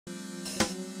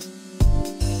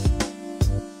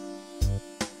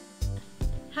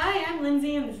I'm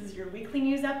Lindsay, and this is your weekly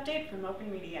news update from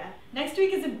Open Media. Next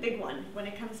week is a big one when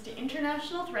it comes to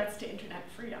international threats to internet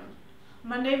freedom.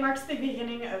 Monday marks the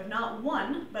beginning of not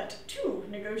one, but two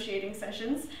negotiating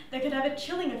sessions that could have a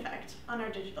chilling effect on our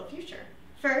digital future.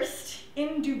 First,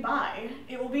 in Dubai,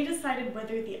 it will be decided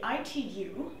whether the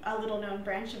ITU, a little-known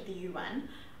branch of the UN,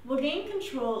 will gain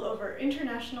control over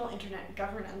international internet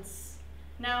governance.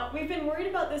 Now, we've been worried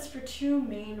about this for two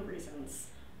main reasons.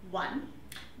 One,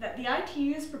 that the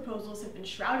ITU's proposals have been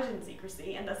shrouded in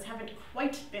secrecy and thus haven't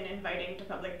quite been inviting to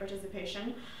public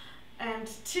participation. And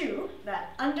two,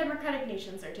 that undemocratic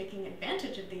nations are taking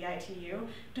advantage of the ITU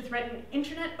to threaten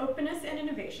internet openness and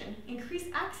innovation, increase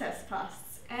access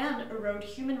costs, and erode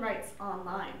human rights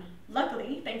online.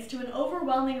 Luckily, thanks to an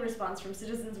overwhelming response from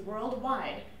citizens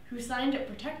worldwide who signed at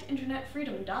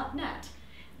protectinternetfreedom.net,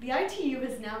 the ITU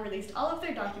has now released all of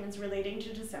their documents relating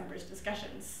to December's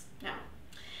discussions. Now,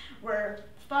 we're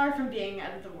far from being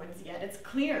out of the woods yet. It's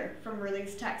clear from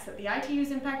released text that the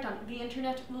ITU's impact on the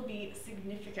internet will be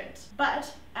significant.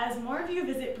 But as more of you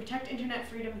visit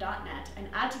protectinternetfreedom.net and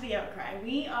add to the outcry,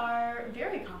 we are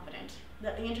very confident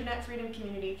that the internet freedom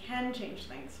community can change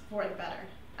things for the better.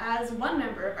 As one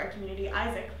member of our community,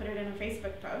 Isaac, put it in a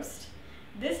Facebook post,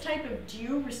 this type of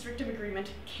due restrictive agreement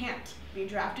can't be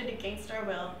drafted against our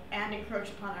will and encroach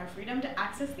upon our freedom to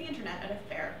access the internet at a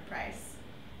fair price.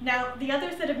 Now, the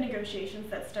other set of negotiations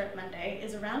that start Monday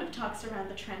is a round of talks around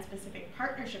the Trans-Pacific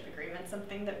Partnership Agreement,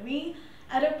 something that we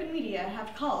at Open Media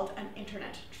have called an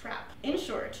internet trap. In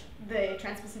short, the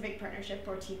Trans-Pacific Partnership,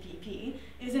 or TPP,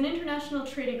 is an international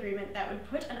trade agreement that would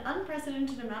put an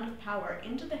unprecedented amount of power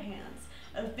into the hands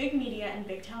of big media and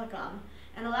big telecom,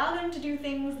 and allow them to do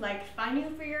things like fine you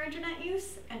for your internet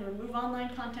use and remove online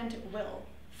content at will.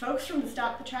 Folks from the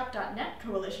StopTheTrap.net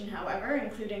coalition, however,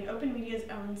 including Open Media's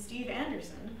own Steve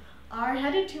Anderson, are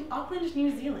headed to Auckland,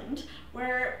 New Zealand,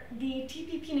 where the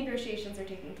TPP negotiations are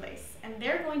taking place, and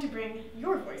they're going to bring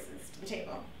your voices to the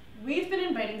table. We've been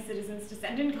inviting citizens to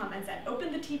send in comments at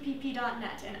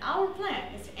OpenTheTPP.net, and our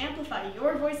plan is to amplify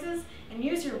your voices and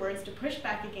use your words to push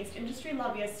back against industry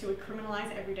lobbyists who would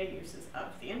criminalize everyday uses of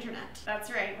the internet.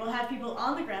 That's right, we'll have people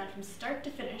on the ground from start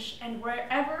to finish, and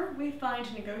wherever we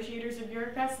find negotiators or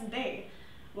bureaucrats, they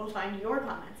will find your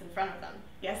comments in front of them.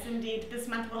 Yes, indeed, this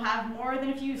month we'll have more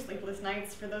than a few sleepless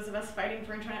nights for those of us fighting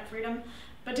for internet freedom,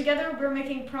 but together we're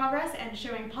making progress and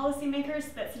showing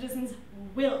policymakers that citizens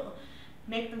will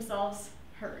make themselves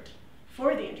heard.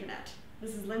 For the internet,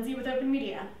 this is Lindsay with Open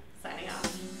Media, signing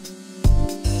off.